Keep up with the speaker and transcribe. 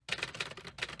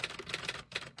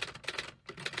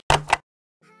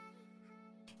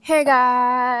Hey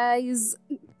guys,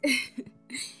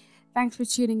 thanks for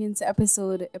tuning into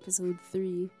episode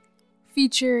 3,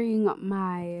 featuring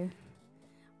my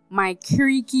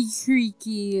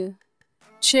creaky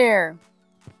chair.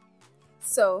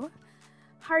 So,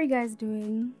 how are you guys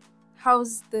doing?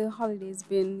 How's the holidays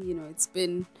been? It's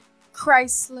been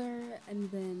Chrysler, and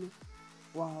then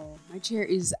wow, my chair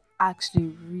is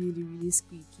actually really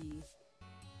squeaky.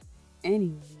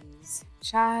 Anyways,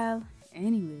 child.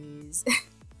 Anyways.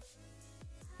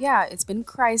 Yeah, it's been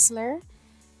Chrysler,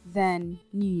 then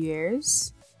New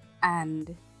Year's, and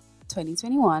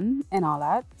 2021 and all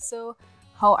that. So,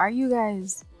 how are you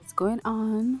guys? What's going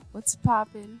on? What's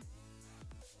popping?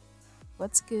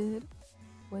 What's good?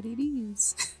 What it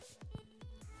is?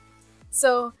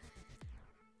 So,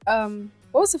 what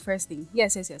was the first thing?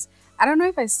 Yes. I don't know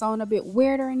if I sound a bit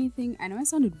weird or anything. I know I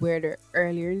sounded weirder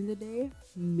earlier in the day.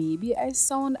 Maybe I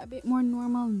sound a bit more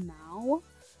normal now,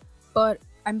 but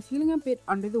I'm feeling a bit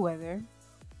under the weather.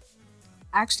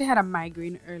 I actually had a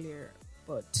migraine earlier,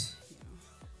 but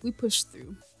we pushed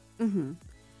through.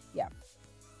 Yeah.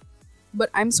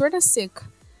 But I'm sort of sick.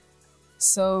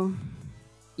 So,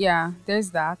 yeah,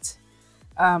 there's that.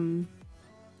 I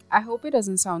hope it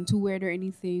doesn't sound too weird or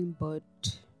anything, but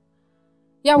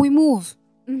yeah, we move.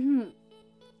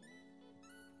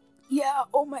 Yeah,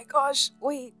 oh my gosh,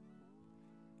 wait.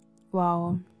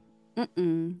 Wow.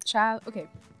 Child, okay.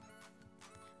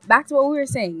 Back to what we were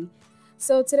saying.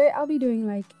 So today I'll be doing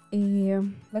like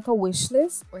a wish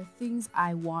list, or things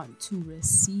I want to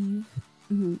receive,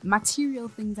 material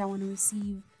things I want to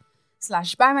receive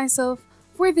 / buy myself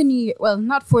for the new year. Well,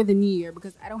 not for the new year,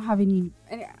 because I don't have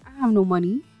I have no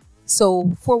money.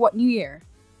 So for what new year?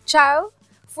 Child,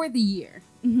 for the year.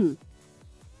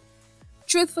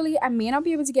 Truthfully, I may not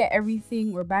be able to get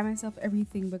everything or buy myself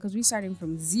everything, because we're starting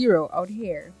from zero out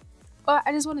here. But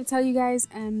I just want to tell you guys,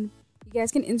 and you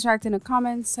guys can interact in the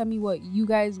comments. Tell me what you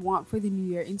guys want for the new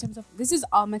year in terms of, this is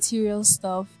all material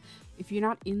stuff. If you're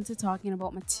not into talking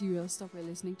about material stuff or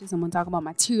listening to someone talk about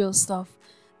material stuff,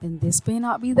 then this may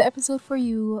not be the episode for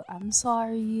you. I'm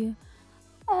sorry.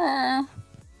 It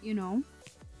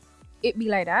be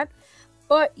like that.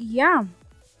 But yeah,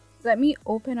 let me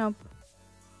open up.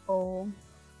 Oh,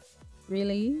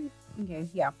 really? Okay,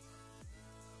 yeah.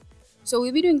 So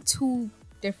we'll be doing 2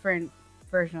 different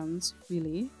versions,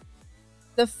 really.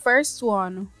 The first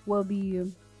one will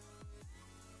be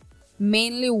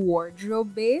mainly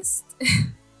wardrobe based.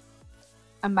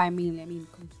 And by mainly, I mean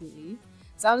completely.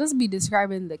 So I'll just be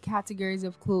describing the categories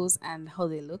of clothes and how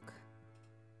they look,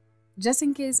 just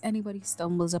in case anybody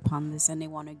stumbles upon this and they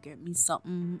want to get me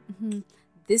something.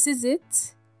 This is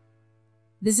it.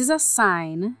 This is a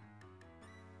sign.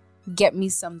 Get me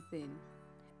something,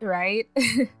 right?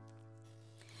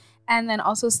 And then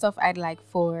also stuff I'd like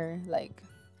for, like,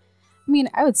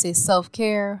 I would say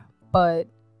self-care, but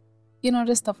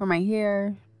just stuff for my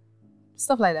hair,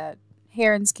 stuff like that.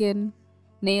 Hair and skin,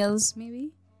 nails,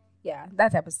 maybe. Yeah,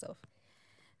 that type of stuff.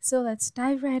 So let's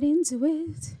dive right into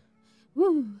it.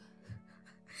 Woo!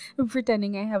 I'm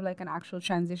pretending I have like an actual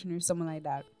transition or something like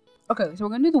that. Okay, so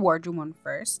we're gonna do the wardrobe one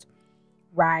first.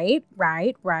 Right.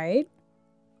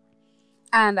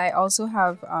 And I also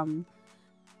have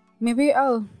maybe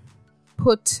I'll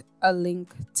put a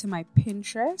link to my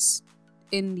Pinterest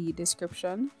in the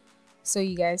description, so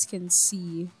you guys can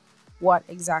see what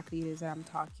exactly it is that I'm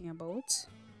talking about.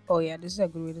 Oh yeah, this is a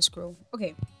good way to scroll.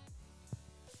 Okay,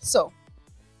 so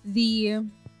the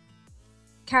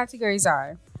categories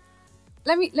are,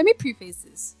 let me preface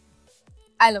this.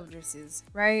 I love dresses,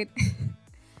 right?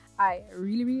 I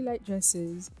really like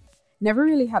dresses. Never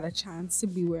really had a chance to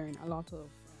be wearing a lot of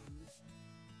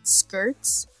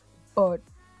skirts, but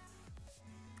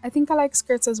I think I like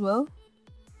skirts as well.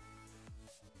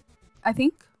 I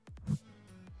think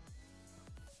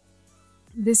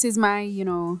this is my,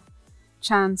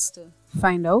 chance to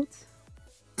find out,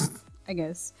 I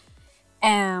guess.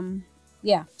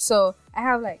 Yeah, so I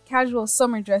have like casual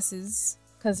summer dresses,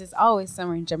 because it's always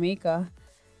summer in Jamaica.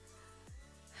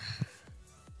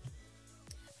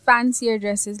 Fancier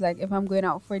dresses, like if I'm going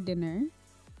out for dinner.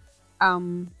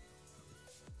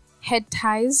 Head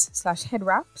ties / head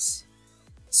wraps,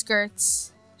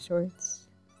 skirts, shorts,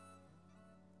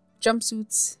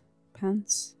 jumpsuits,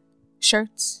 pants,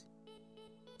 shirts,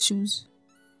 shoes.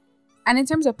 And in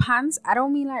terms of pants, I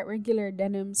don't mean like regular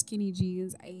denim skinny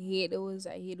jeans. I hate those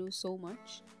so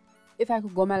much. If I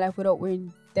could go my life without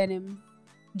wearing denim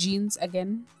jeans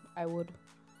again, I would.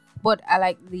 But I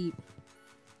like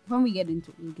when we get into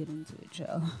it, we'll get into it,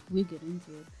 chill. We'll get into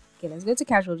it. Okay, let's go to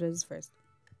casual dresses first.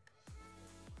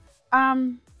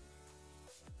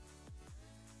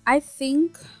 I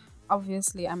think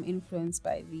obviously I'm influenced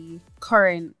by the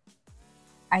current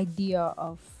idea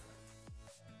of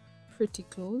pretty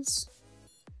clothes.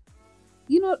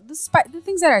 The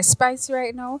things that are spicy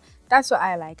right now, that's what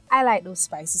I like. I like those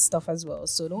spicy stuff as well.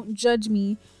 So don't judge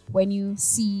me when you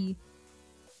see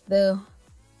the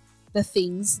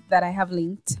things that I have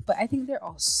linked, but I think they're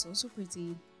all so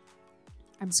pretty.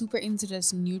 I'm super into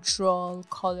just neutral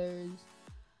colors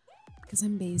because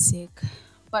I'm basic,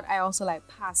 but I also like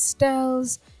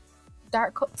pastels,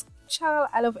 dark colors. Child,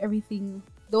 I love everything.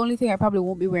 The only thing I probably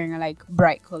won't be wearing are like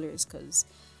bright colors because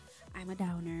I'm a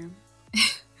downer.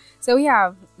 So we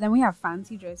have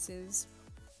fancy dresses,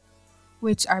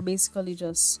 which are basically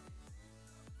just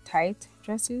tight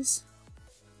dresses.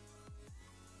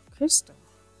 Crystal,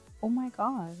 oh my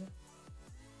god.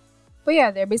 But yeah,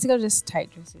 they're basically just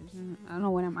tight dresses. I don't know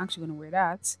when I'm actually gonna wear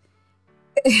that.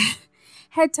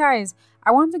 Head ties.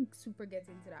 I want to super get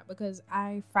into that because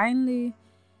I finally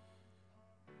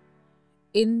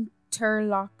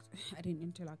interlocked. I didn't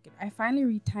interlock it. I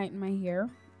finally retightened my hair,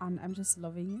 and I'm just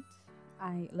loving it.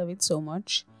 I love it so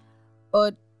much.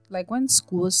 But like when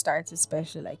school starts,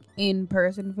 especially like in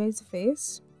person, face to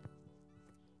face,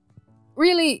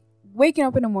 really waking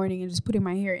up in the morning and just putting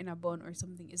my hair in a bun or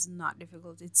something is not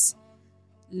difficult. It's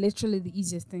literally the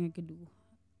easiest thing I could do.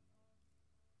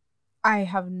 I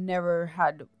have never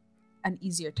had an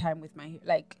easier time with my hair.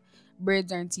 Like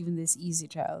braids aren't even this easy,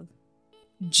 child.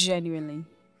 Genuinely,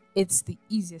 it's the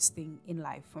easiest thing in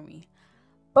life for me.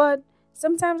 But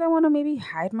sometimes I want to maybe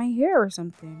hide my hair or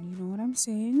something. You know what I'm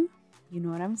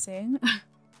saying?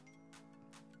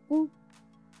 Ooh.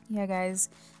 Yeah, guys.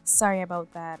 Sorry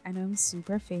about that. I know I'm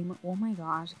super famous. Oh my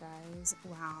gosh, guys.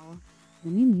 Wow.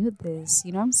 Let me mute this.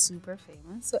 I'm super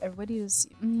famous. So everybody is...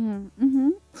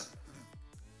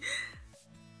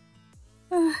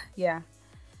 yeah.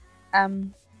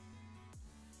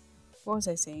 What was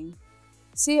I saying?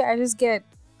 See, I just get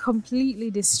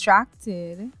completely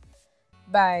distracted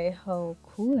by how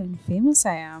cool and famous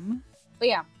I am. But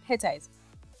yeah, head ties.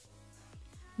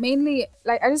 Mainly,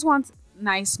 like, I just want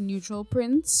nice neutral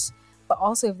prints. But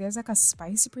also, if there's like a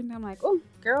spicy print, I'm like, oh,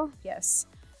 girl, yes.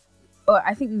 But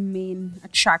I think the main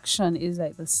attraction is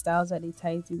like the styles that they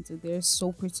tie it into. They're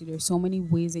so pretty. There's so many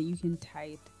ways that you can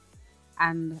tie it.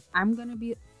 And I'm going to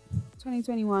be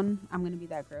 2021. I'm going to be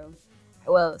that girl.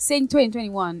 Well, saying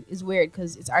 2021 is weird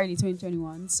because it's already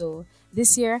 2021. So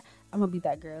this year, I'm going to be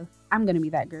that girl. I'm going to be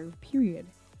that girl, period.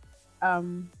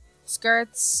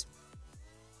 Skirts.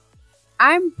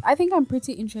 I think I'm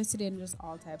pretty interested in just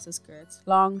all types of skirts.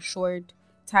 Long, short,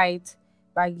 tight,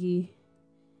 baggy,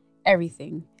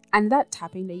 everything. And that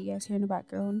tapping that you guys hear in the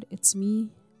background, it's me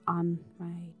on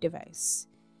my device.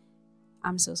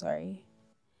 I'm so sorry.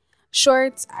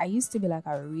 Shorts, I used to be like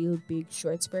a real big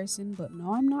shorts person, but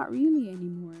now I'm not really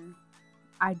anymore.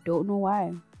 I don't know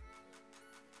why.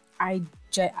 I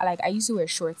used to wear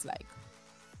shorts like.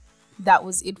 That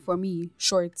was it for me.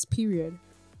 Shorts, period.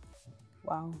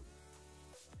 Wow.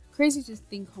 Crazy to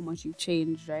think how much you've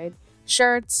changed, right?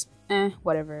 Shirts,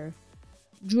 whatever.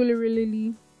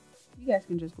 Jewelry, you guys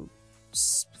can just go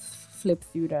flip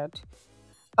through that.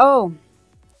 Oh,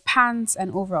 pants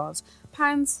and overalls.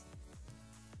 Pants,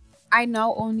 I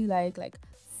now only like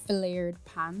flared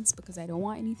pants because I don't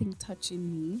want anything touching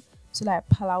me. So like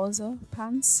palazzo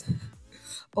pants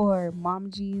or mom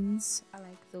jeans. I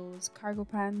like those. Cargo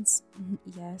pants,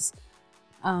 yes.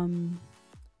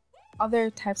 Other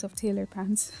types of tailored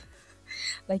pants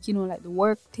like like the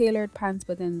work tailored pants,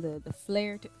 but then the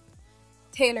flared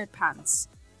tailored pants.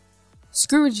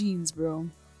 Screw jeans, bro.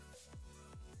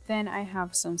 Then I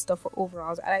have some stuff for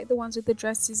overalls. I like the ones with the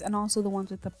dresses and also the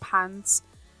ones with the pants.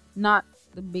 Not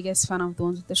the biggest fan of the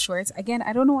ones with the shorts. Again,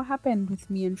 I don't know what happened with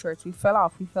me and shorts. We fell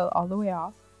all the way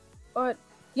off. But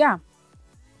yeah,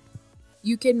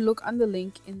 you can look on the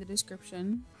link in the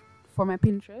description for my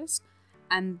Pinterest,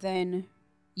 and then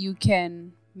you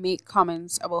can make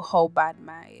comments about how bad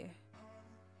my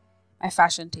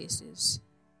fashion taste is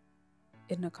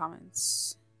in the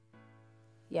comments.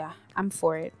 Yeah, I'm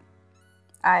for it.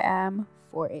 I am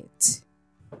for it.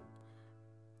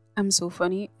 I'm so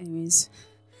funny. Anyways,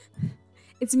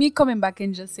 it's me coming back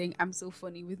and just saying I'm so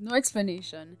funny with no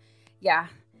explanation. Yeah,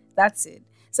 that's it.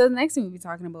 So the next thing we'll be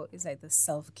talking about is like the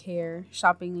self-care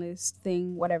shopping list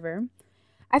thing, whatever.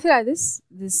 I feel like this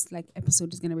like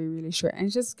episode is gonna be really short and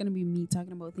it's just gonna be me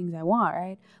talking about things I want,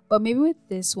 right? But maybe with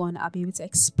this one I'll be able to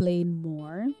explain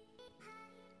more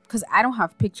because I don't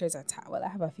have pictures well, I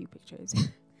have a few pictures,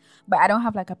 but I don't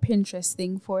have like a Pinterest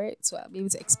thing for it, so I'll be able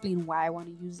to explain why I want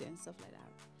to use it and stuff like that.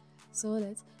 So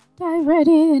let's dive right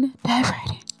in.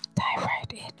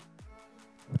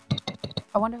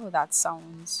 I wonder how that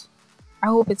sounds. I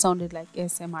hope it sounded like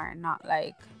ASMR, not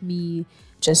like me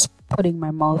just putting my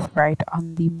mouth right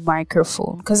on the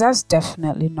microphone, because that's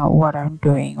definitely not what I'm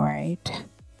doing, right?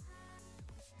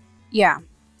 Yeah.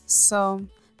 So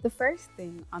the first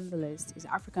thing on the list is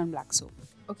African black soap.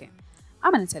 Okay,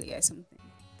 I'm gonna tell you guys something.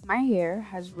 My hair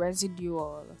has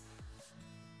residual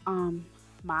um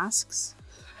masks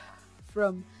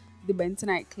from the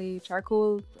bentonite clay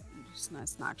charcoal.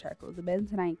 It's not charcoal. The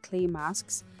bentonite clay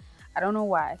masks. I don't know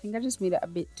why. I think I just made it a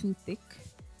bit too thick,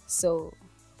 so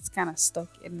it's kind of stuck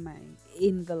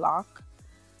in the lock.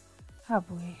 Oh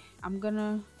boy,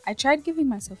 I tried giving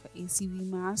myself an ACV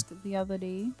mask the other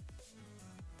day,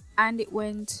 and it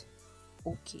went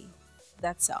okay.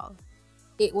 That's all.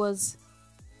 It was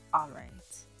all right.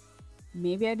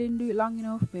 Maybe I didn't do it long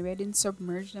enough. Maybe I didn't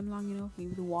submerge them long enough.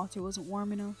 Maybe the water wasn't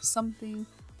warm enough. Something.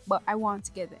 But I want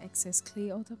to get the excess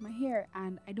clay out of my hair,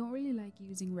 and I don't really like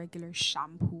using regular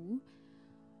shampoo.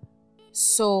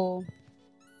 So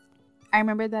I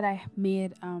remember that I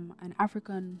made an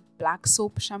African black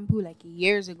soap shampoo like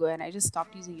years ago, and I just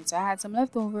stopped using it. So I had some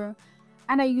left over,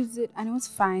 and I used it, and it was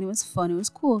fine. It was fun. It was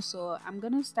cool. So I'm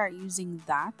gonna start using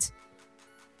that,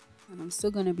 and I'm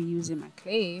still gonna be using my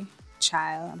clay.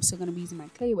 I'm still gonna be using my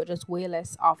clay, but just way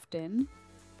less often.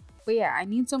 But yeah, I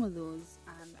need some of those,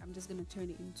 and I'm just gonna turn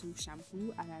it into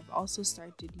shampoo. And I've also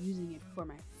started using it for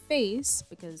my face,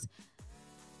 because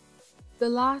the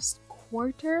last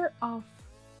quarter of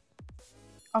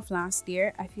last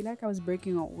year, I feel like I was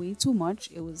breaking out way too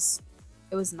much. It was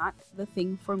not the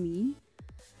thing for me.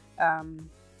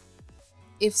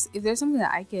 If there's something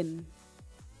that I can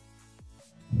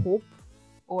hope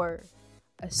or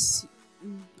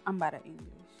I'm bad at English.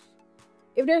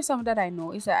 If there's something that I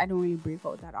know, is that I don't really break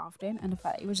out that often, and the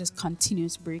fact it was just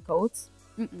continuous breakouts.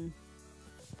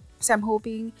 So I'm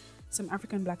hoping some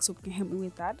African black soap can help me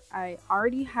with that. I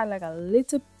already had like a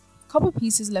little couple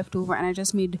pieces left over, and I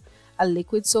just made a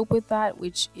liquid soap with that,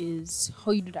 which is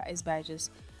how you do that is by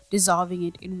just dissolving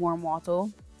it in warm water.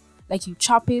 Like you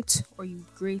chop it or you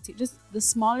grate it. Just the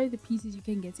smaller the pieces you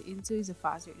can get it into is the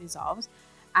faster it dissolves.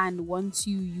 And once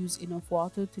you use enough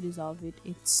water to dissolve it,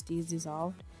 it stays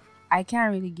dissolved. I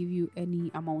can't really give you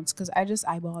any amounts because I just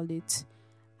eyeballed it,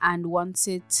 and once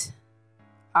it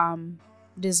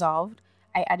dissolved,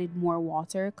 I added more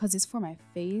water because it's for my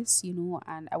face,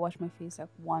 and I wash my face like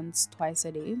twice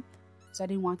a day, so I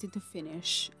didn't want it to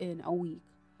finish in a week.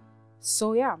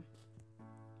 So yeah,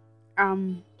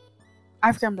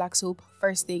 African black soap,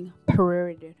 first thing,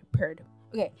 purred.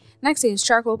 Okay, next thing is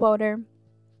charcoal powder.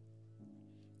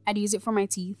 I'd use it for my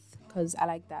teeth because I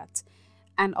like that.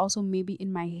 And also maybe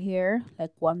in my hair,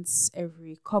 like once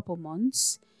every couple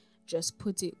months, just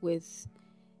put it with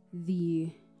the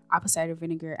apple cider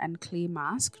vinegar and clay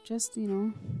mask. Just,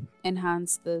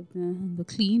 enhance the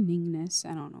cleaningness.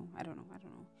 I don't know.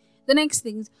 The next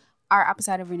things are apple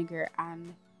cider vinegar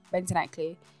and bentonite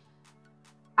clay.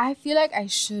 I feel like I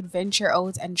should venture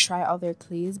out and try other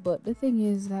clays, but the thing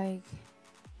is, like,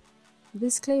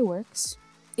 this clay works.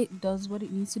 It does what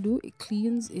it needs to do. It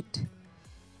cleans it.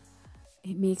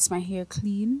 It makes my hair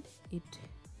clean. It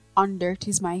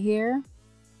undirties my hair.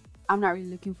 I'm not really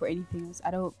looking for anything else.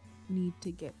 I don't need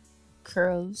to get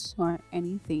curls or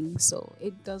anything. So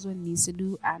it does what it needs to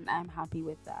do, and I'm happy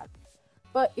with that.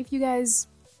 But if you guys,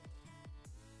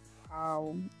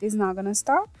 it's not gonna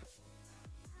stop.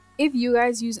 If you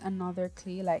guys use another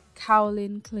clay like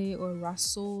kaolin clay or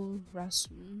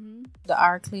the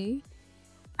R clay,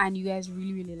 and you guys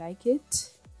really, really like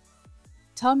it,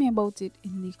 tell me about it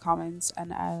in the comments,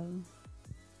 and I'll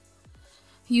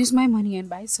use my money and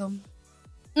buy some.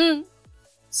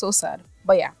 So sad.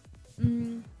 But yeah.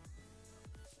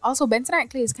 Also, bentonite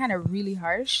clay is kind of really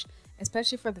harsh,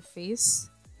 especially for the face.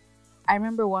 I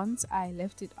remember once I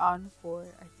left it on for,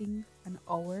 I think, an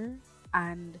hour,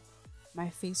 and my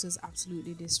face was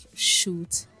absolutely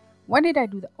shoot. When did I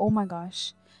do that? Oh my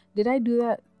gosh. Did I do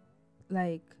that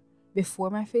like before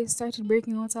my face started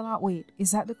breaking out a lot? Wait,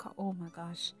 is that oh my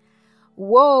gosh.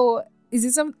 Whoa. Is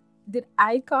it did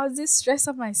I cause this stress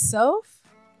on myself?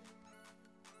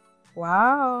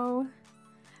 Wow.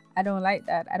 I don't like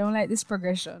that. I don't like this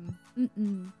progression.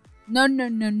 No.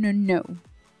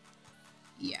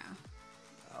 Yeah.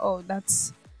 Oh,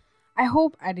 I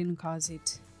hope I didn't cause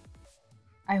it.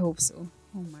 I hope so.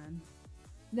 Oh man.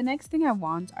 The next thing I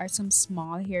want are some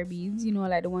small hair beads,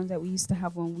 like the ones that we used to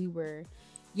have when we were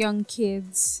young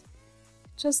kids.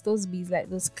 Just those beads, like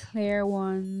those clear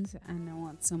ones, and I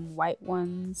want some white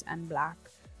ones and black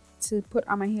to put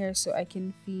on my hair so I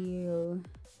can feel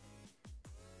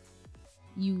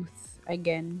youth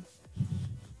again.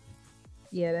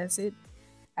 Yeah, that's it.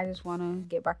 I just want to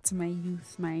get back to my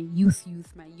youth, my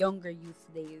younger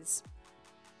youth days.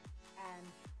 And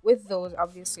with those,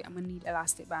 obviously, I'm gonna need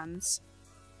elastic bands.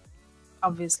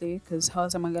 Obviously, because how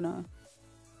else am I gonna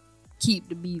keep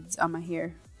the beads on my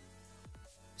hair?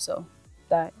 So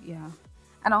that, yeah.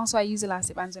 And also, I use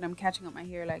elastic bands when I'm catching up my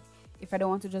hair. Like, if I don't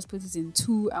want to just put it in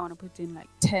 2, I want to put it in like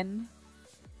 10.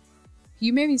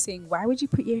 You may be saying, why would you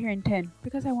put your hair in 10?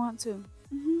 Because I want to.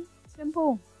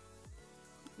 Simple.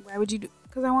 Why would you do?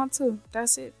 Because I want to.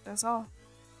 That's it. That's all.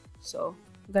 So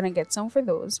I'm gonna get some for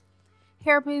those.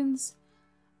 Hairpins.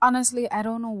 Honestly, I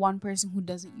don't know one person who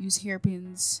doesn't use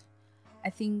hairpins. I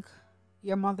think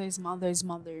your mother's mother's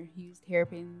mother used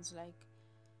hairpins, like,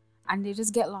 and they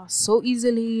just get lost so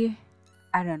easily.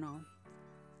 I don't know.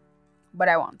 But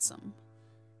I want some.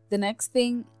 The next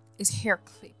thing is hair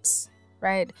clips,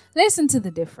 right? Listen to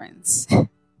the difference.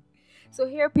 So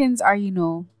hairpins are, we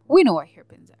know what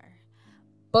hairpins are.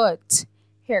 But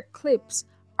hair clips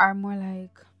are more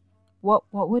like,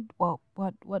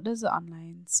 what does the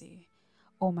online say?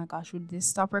 Oh my gosh, would this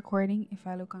stop recording if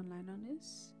I look online on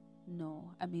this?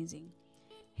 No, amazing.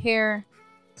 Hair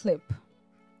clip.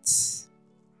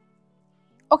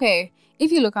 Okay,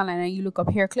 if you look online and you look up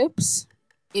hair clips,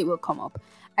 it will come up.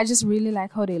 I just really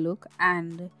like how they look,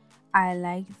 and I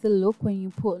like the look when you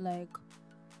put like,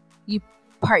 you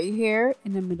part your hair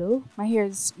in the middle. My hair,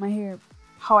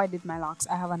 how I did my locks,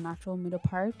 I have a natural middle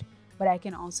part, but I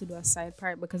can also do a side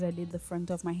part because I did the front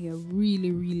of my hair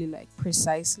really, really like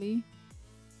precisely.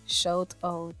 Shout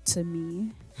out to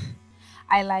me.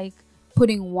 I like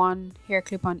putting one hair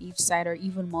clip on each side or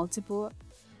even multiple.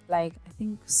 Like, I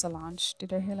think Solange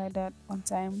did her hair like that one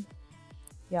time.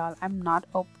 Y'all, I'm not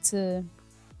up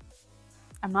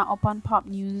on pop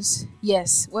news.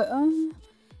 Yes, well,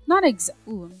 not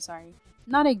I'm sorry.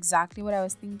 Not exactly what I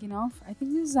was thinking of. I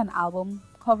think this is an album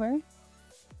cover.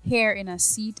 Hair in a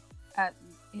seat at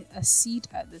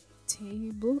the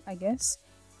table, I guess.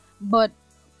 But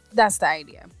that's the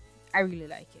idea. I really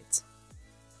like it.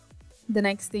 The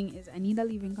next thing is I need a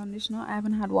leave-in conditioner. I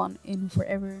haven't had one in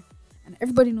forever. And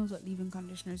everybody knows what leave-in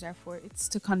conditioners are for. It's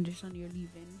to condition your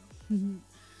leave-in.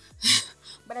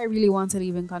 But I really want a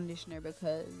leave-in conditioner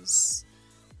because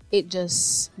it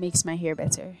just makes my hair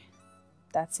better.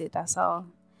 That's it. That's all.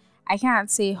 I can't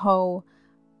say how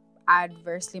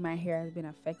adversely my hair has been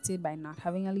affected by not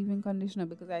having a leave-in conditioner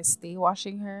because I stay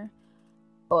washing her.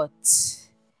 But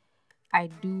I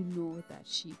do know that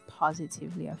she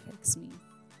positively affects me.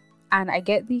 And I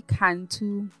get the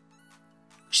Cantu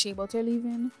shea butter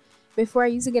leave-in. Before I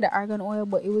used to get the argan oil,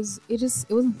 but it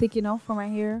wasn't thick enough for my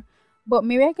hair. But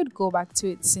maybe I could go back to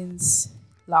it since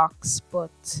locks,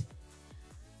 but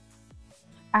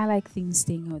I like things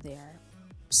staying how they are.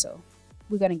 So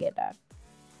we're gonna get that.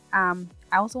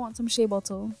 I also want some shea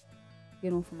butter,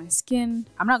 for my skin.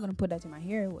 I'm not gonna put that in my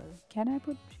hair. Well, can I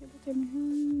put shea butter in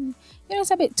my hair?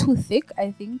 It's a bit too thick,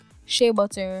 I think. Shea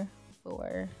butter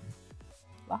for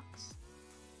locks.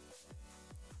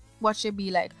 What should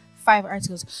be like 5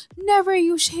 articles? Never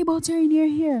use shea butter in your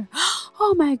hair.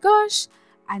 Oh my gosh.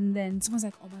 And then someone's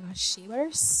like, oh my gosh, shea butter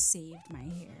saved my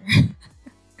hair.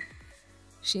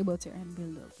 Shea butter and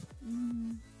build up.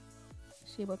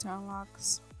 Shea butter and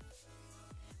locks.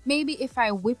 Maybe if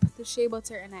I whip the shea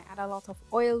butter and I add a lot of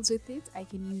oils with it, I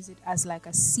can use it as like a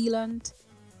sealant.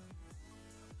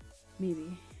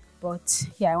 Maybe. But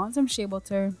yeah, I want some shea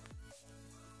butter.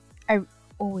 Oh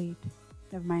wait,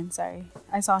 never mind, sorry.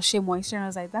 I saw shea moisture and I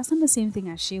was like, that's not the same thing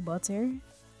as shea butter.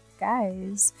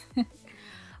 Guys.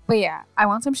 But yeah, I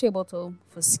want some shea butter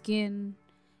for skin,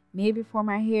 maybe for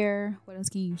my hair. What else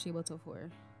can you use shea butter for?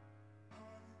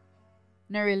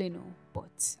 Not really know,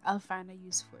 but I'll find a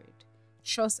use for it.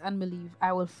 Trust and believe,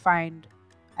 I will find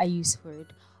a use for it.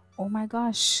 Oh my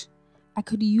gosh, I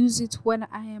could use it when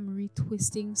I am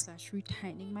retwisting /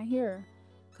 retightening my hair,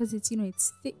 because it's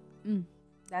it's thick.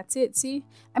 That's it. See,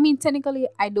 I mean, technically,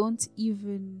 I don't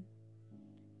even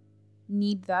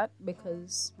need that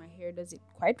because my hair does it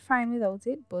quite fine without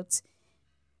it, but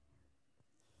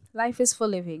life is for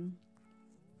living.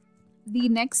 The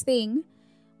next thing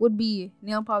would be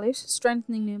nail polish,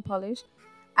 strengthening nail polish.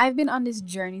 I've been on this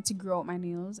journey to grow out my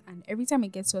nails, and every time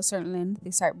it gets to a certain length,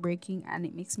 they start breaking, and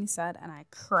it makes me sad, and I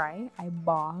cry, I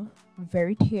bawl,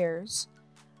 very tears.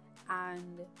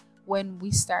 And when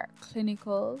we start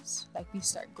clinicals, like we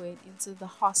start going into the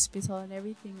hospital and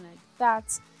everything like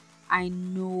that, I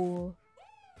know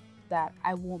that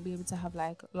I won't be able to have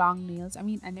like long nails. I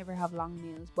mean, I never have long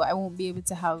nails, but I won't be able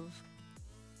to have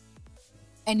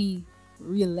any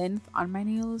real length on my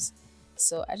nails.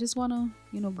 So I just want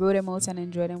to, grow them out and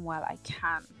enjoy them while I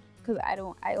can. Because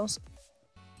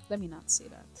let me not say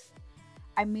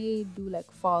that. I may do like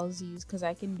falsies because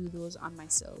I can do those on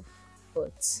myself.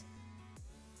 But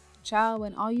child,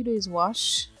 when all you do is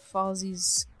wash,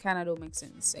 falsies kind of don't make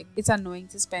sense. Like, it's annoying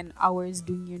to spend hours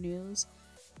doing your nails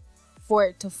for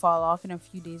it to fall off in a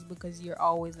few days because you're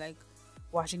always like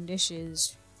washing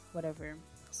dishes, whatever.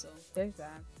 So there's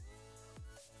that.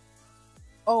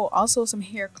 Oh, also some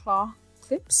hair claw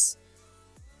clips.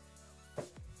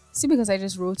 See, because I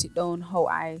just wrote it down how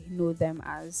I know them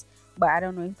as, but I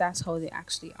don't know if that's how they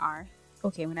actually are.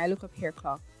 Okay, when I look up hair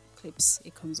claw clips,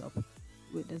 it comes up.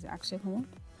 Wait, does it actually come up?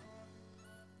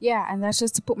 Yeah, and that's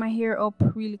just to put my hair up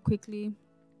really quickly.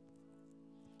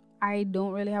 I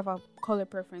don't really have a color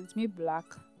preference. Maybe black.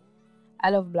 I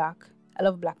love black. I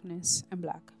love blackness and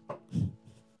black.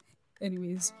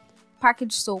 Anyways,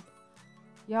 package soap.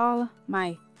 Y'all,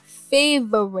 my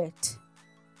favorite.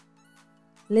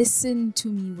 Listen to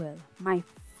me well. My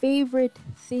favorite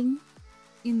thing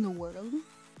in the world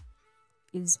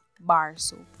is bar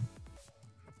soap.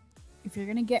 If you're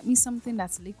gonna get me something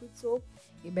that's liquid soap,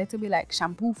 it better be like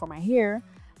shampoo for my hair.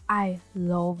 I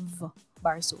love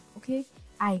bar soap, okay?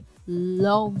 I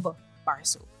love bar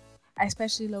soap. I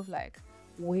especially love like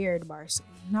weird bar soap.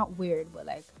 Not weird, but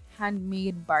like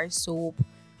handmade bar soap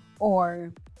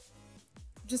or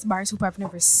just bar soap I've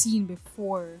never seen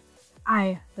before.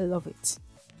 I love it.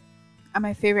 And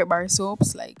my favorite bar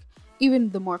soaps, like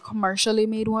even the more commercially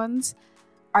made ones,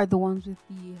 are the ones with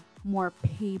the more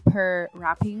paper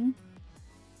wrapping.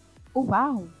 Oh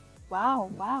wow.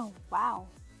 Wow.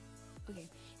 Okay.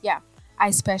 Yeah. I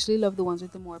especially love the ones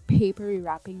with the more papery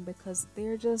wrapping because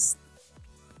they're just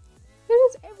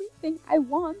everything I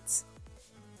want.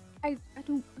 I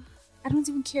don't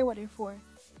even care what they're for.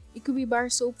 It could be bar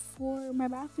soap for my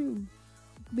bathroom.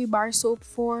 It could be bar soap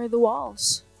for the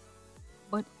walls.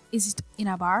 But is it in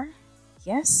a bar?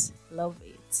 Yes. Love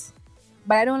it.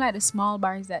 But I don't like the small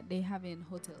bars that they have in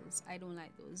hotels. I don't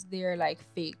like those. They're like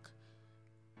fake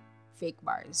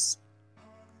bars.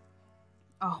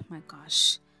 Oh my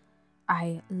gosh.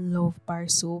 I love bar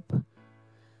soap.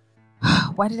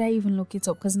 Why did I even look it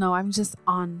up? Because now I'm just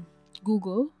on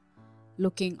Google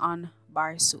looking on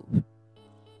bar soap.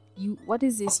 What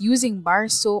is this? Using bar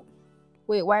soap.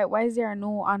 Wait, why is there a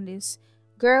no on this?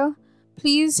 Girl,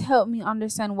 please help me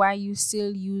understand why you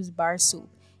still use bar soap.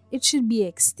 It should be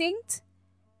extinct.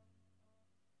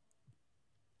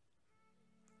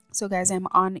 So guys, I'm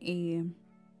on a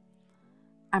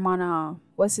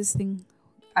what's this thing?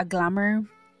 A glamour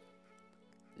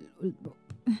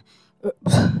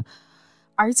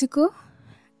article.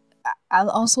 I'll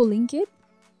also link it.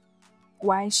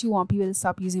 Why she want people to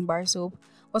stop using bar soap?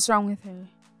 What's wrong with her?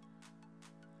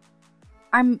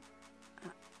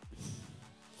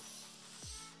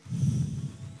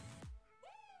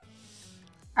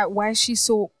 Why is she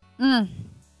so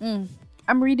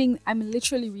I'm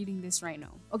literally reading this right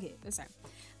now. Okay, this time.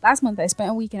 Last month, I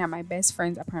spent a weekend at my best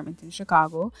friend's apartment in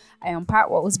Chicago. I unpacked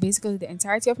what was basically the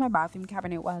entirety of my bathroom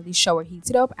cabinet while the shower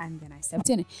heated up, and then I stepped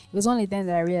in. It was only then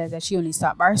that I realized that she only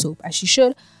stocked bar soap, as she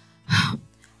should.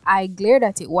 I glared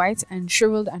at it, white and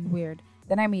shriveled and weird.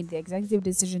 Then I made the executive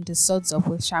decision to suds up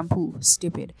with shampoo.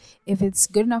 Stupid. If it's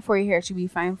good enough for your hair, it should be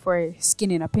fine for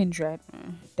skin in a pinch, right?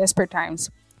 Desperate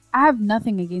times. I have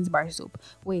nothing against bar soap.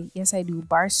 Wait, yes I do.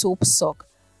 Bar soap suck.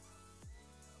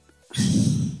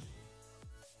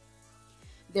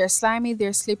 They're slimy,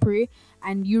 they're slippery,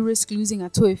 and you risk losing a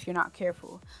toe if you're not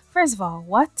careful. First of all,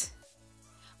 what?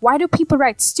 Why do people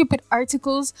write stupid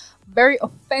articles, very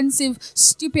offensive,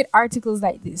 stupid articles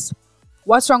like this?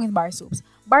 What's wrong with bar soaps?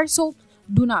 Bar soaps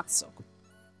do not suck.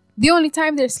 The only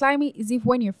time they're slimy is if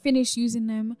when you're finished using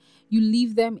them, you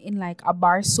leave them in like a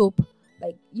bar soap,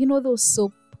 like, you know those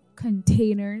soap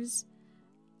containers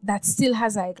that still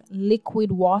has like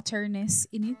liquid waterness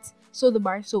in it, so the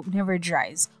bar soap never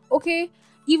dries. Okay?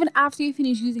 Even after you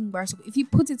finish using bar soap, if you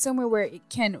put it somewhere where it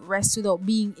can rest without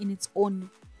being in its own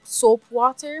soap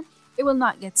water, it will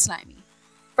not get slimy.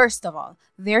 First of all,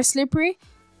 they're slippery.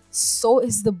 So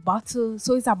is the bottle.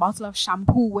 So is a bottle of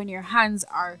shampoo when your hands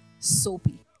are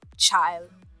soapy.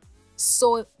 Child.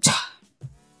 So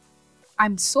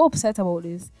I'm so upset about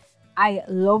this. I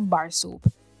love bar soap.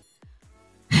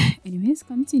 Anyways,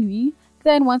 continuing.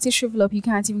 Then once they shrivel up, you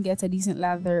can't even get a decent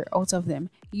lather out of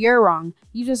them. You're wrong.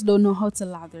 You just don't know how to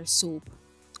lather soap.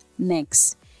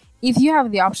 Next. If you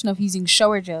have the option of using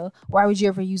shower gel, why would you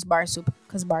ever use bar soap?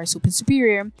 Because bar soap is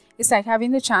superior. It's like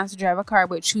having the chance to drive a car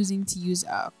but choosing to use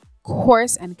a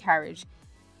horse and carriage.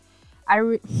 I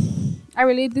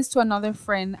relate this to another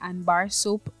friend and bar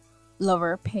soap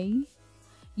lover, Pay.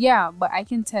 Yeah, but I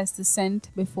can test the scent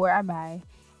before I buy.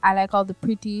 I like all the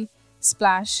pretty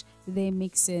splash they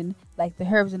mix in, like the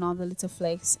herbs and all the little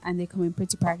flakes, and they come in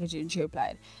pretty packaging. She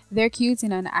replied, "They're cute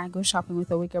in an I go shopping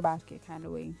with a wicker basket kind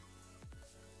of way."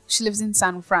 She lives in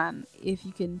San Fran, if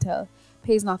you can tell.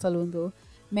 Pays not alone though.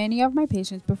 Many of my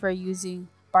patients prefer using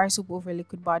bar soap over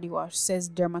liquid body wash, says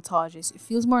dermatologist. It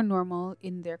feels more normal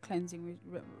in their cleansing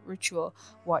ritual.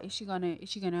 What is she gonna? Is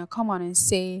she gonna come on and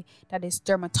say that this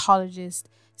dermatologist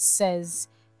says?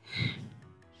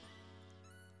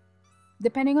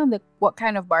 Depending on the what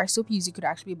kind of bar soap you use, it could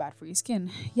actually be bad for your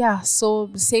skin. Yeah. So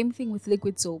the same thing with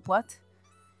liquid soap. What?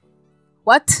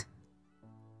 What?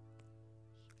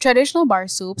 Traditional bar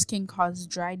soaps can cause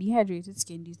dry, dehydrated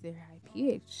skin due to their high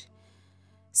pH,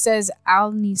 says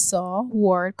Al-Nisa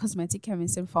Ward, cosmetic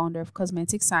chemist and founder of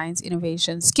Cosmetic Science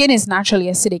Innovation. Skin is naturally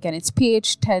acidic and its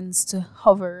pH tends to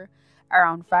hover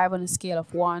around 5 on a scale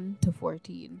of 1 to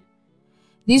 14.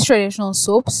 These traditional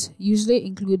soaps usually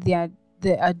include the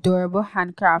adorable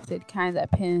handcrafted kind that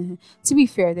pen. To be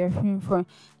fair, they're for.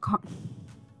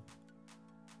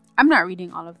 I'm not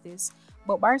reading all of this,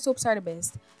 but bar soaps are the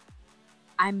best.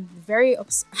 I'm very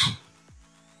upset.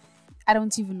 I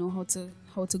don't even know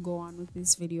how to go on with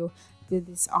this video, with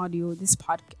this audio, this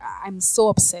podcast. I'm so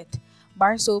upset.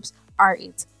 Bar soaps are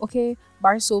it. Okay?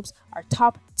 Bar soaps are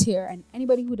top tier, and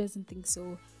anybody who doesn't think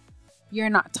so, you're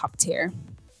not top tier.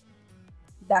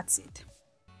 That's it.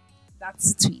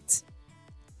 That's the tweet.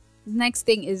 Next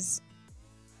thing is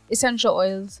essential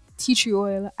oils. Tea tree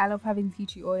oil. I love having tea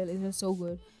tree oil. It's just so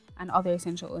good. And other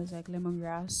essential oils like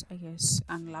lemongrass, I guess,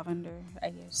 and lavender,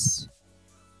 I guess.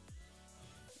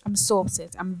 I'm so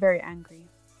upset. I'm very angry.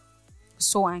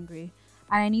 So angry.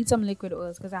 And I need some liquid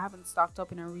oils because I haven't stocked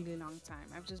up in a really long time.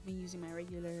 I've just been using my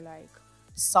regular, like,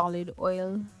 solid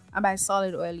oil. And by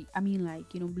solid oil, I mean, like,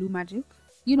 Blue Magic.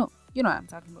 You know what I'm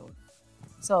talking about.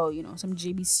 So, some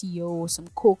JBCO, some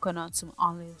coconut, some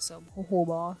olive, some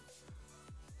jojoba,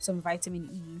 some vitamin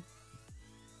E.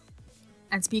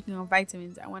 And speaking of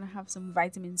vitamins, I want to have some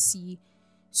vitamin C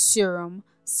serum.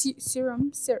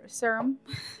 Serum? Serum?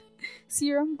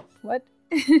 What?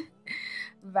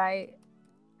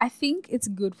 I think it's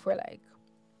good for, like,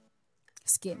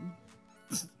 skin.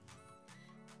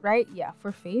 Right? Yeah,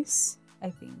 for face, I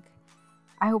think.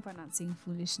 I hope I'm not saying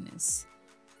foolishness.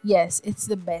 Yes, it's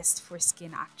the best for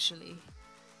skin, actually.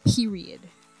 Period.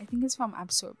 I think it's from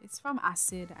absorb. It's from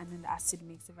acid, and then the acid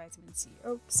makes the vitamin C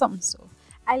or something. So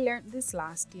I learned this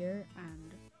last year,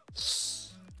 and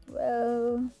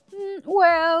well,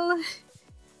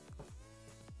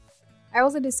 I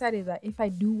also decided that if I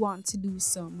do want to do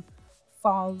some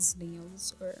false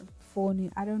nails or faux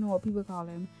nails, I don't know what people call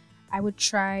them, I would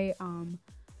try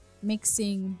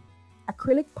mixing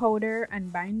acrylic powder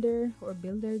and binder or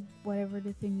builder, whatever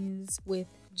the thing is, with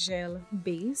gel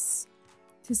base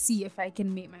to see if I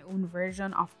can make my own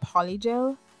version of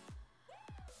polygel.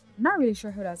 I'm not really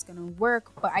sure how that's gonna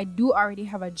work, but I do already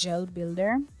have a gel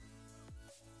builder.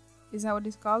 Is that what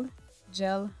it's called?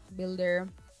 Gel builder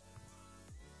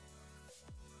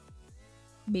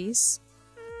base.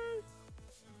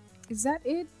 Is that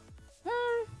it?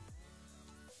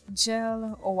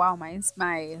 Gel. Oh wow, my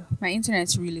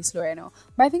internet's really slow right now.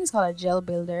 But I think it's called a gel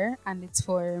builder, and it's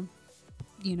for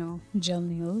gel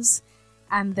nails.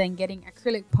 And then getting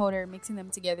acrylic powder, mixing them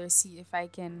together, see if I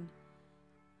can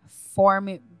form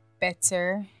it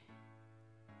better.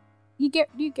 Do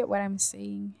you get what I'm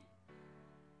saying?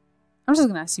 I'm just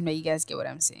gonna assume that you guys get what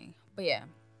I'm saying. But yeah,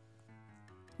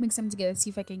 mix them together, see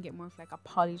if I can get more of like a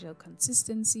polygel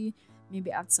consistency.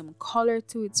 Maybe add some color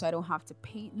to it so I don't have to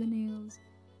paint the nails,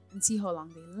 and see how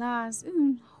long they last.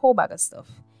 Whole bag of stuff.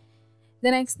 The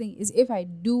next thing is, if I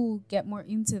do get more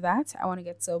into that, I want to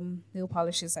get some nail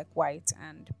polishes like white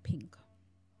and pink.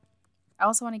 I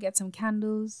also want to get some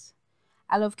candles.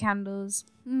 I love candles.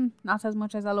 Not as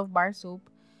much as I love bar soap.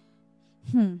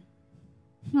 I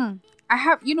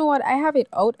have it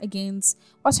out against,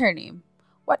 what's her name?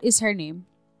 What is her name?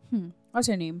 What's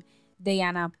her name?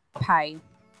 Diana Pie.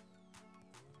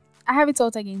 I have it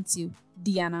out against you,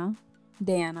 Diana.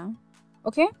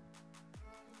 Okay?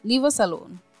 Leave us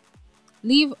alone.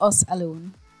 Leave us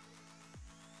alone.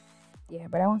 Yeah,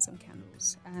 but I want some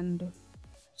candles. And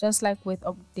just like with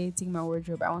updating my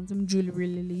wardrobe, I want some jewelry,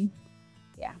 Lily.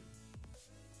 Yeah.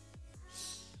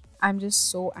 I'm just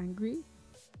so angry.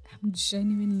 I'm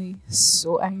genuinely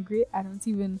so angry.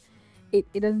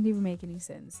 It doesn't even make any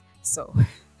sense. So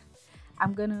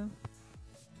I'm gonna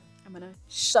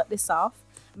shut this off.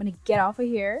 I'm gonna get off of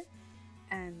here.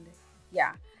 And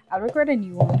yeah, I'll record a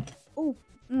new one. Oh,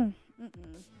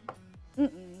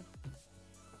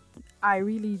 I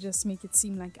really just make it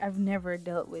seem like I've never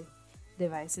dealt with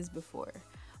devices before.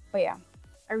 But yeah,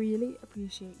 I really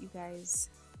appreciate you guys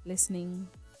listening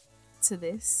to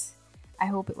this. I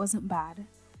hope it wasn't bad.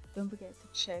 Don't forget to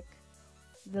check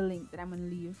the link that I'm going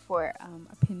to leave for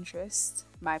a Pinterest.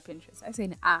 My Pinterest. I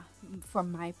say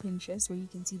from my Pinterest, where you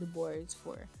can see the boards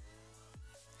for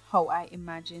how I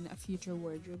imagine a future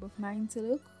wardrobe of mine to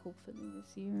look. Hopefully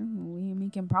this year. We're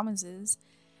making promises.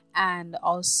 And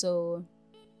also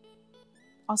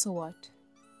what?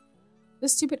 The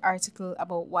stupid article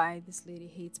about why this lady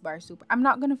hates bar soap. I'm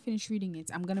not gonna finish reading it.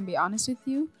 I'm gonna be honest with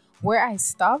you. Where I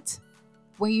stopped,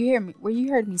 where you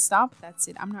heard me stop, that's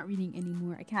it. I'm not reading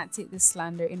anymore. I can't take this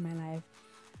slander in my life.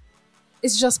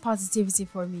 It's just positivity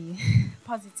for me.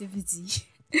 Positivity.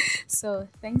 So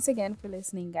thanks again for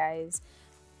listening, guys.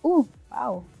 Oh,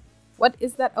 wow. What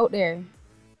is that out there?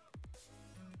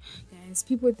 Guys,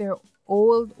 people with their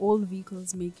old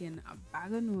vehicles making a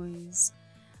bag of noise.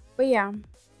 But yeah,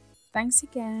 thanks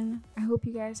again. I hope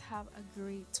you guys have a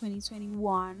great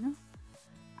 2021.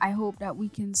 I hope that we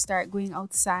can start going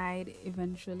outside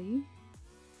eventually.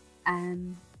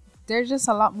 And there's just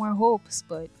a lot more hopes,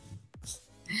 but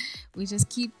we just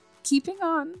keeping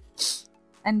on.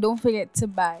 And don't forget to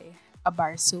buy a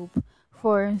bar soap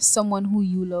for someone who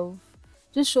you love.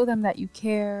 Just show them that you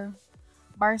care.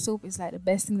 Bar soap is like the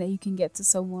best thing that you can get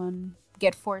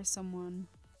for someone.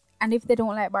 And if they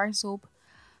don't like bar soap,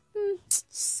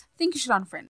 think you should unfriend.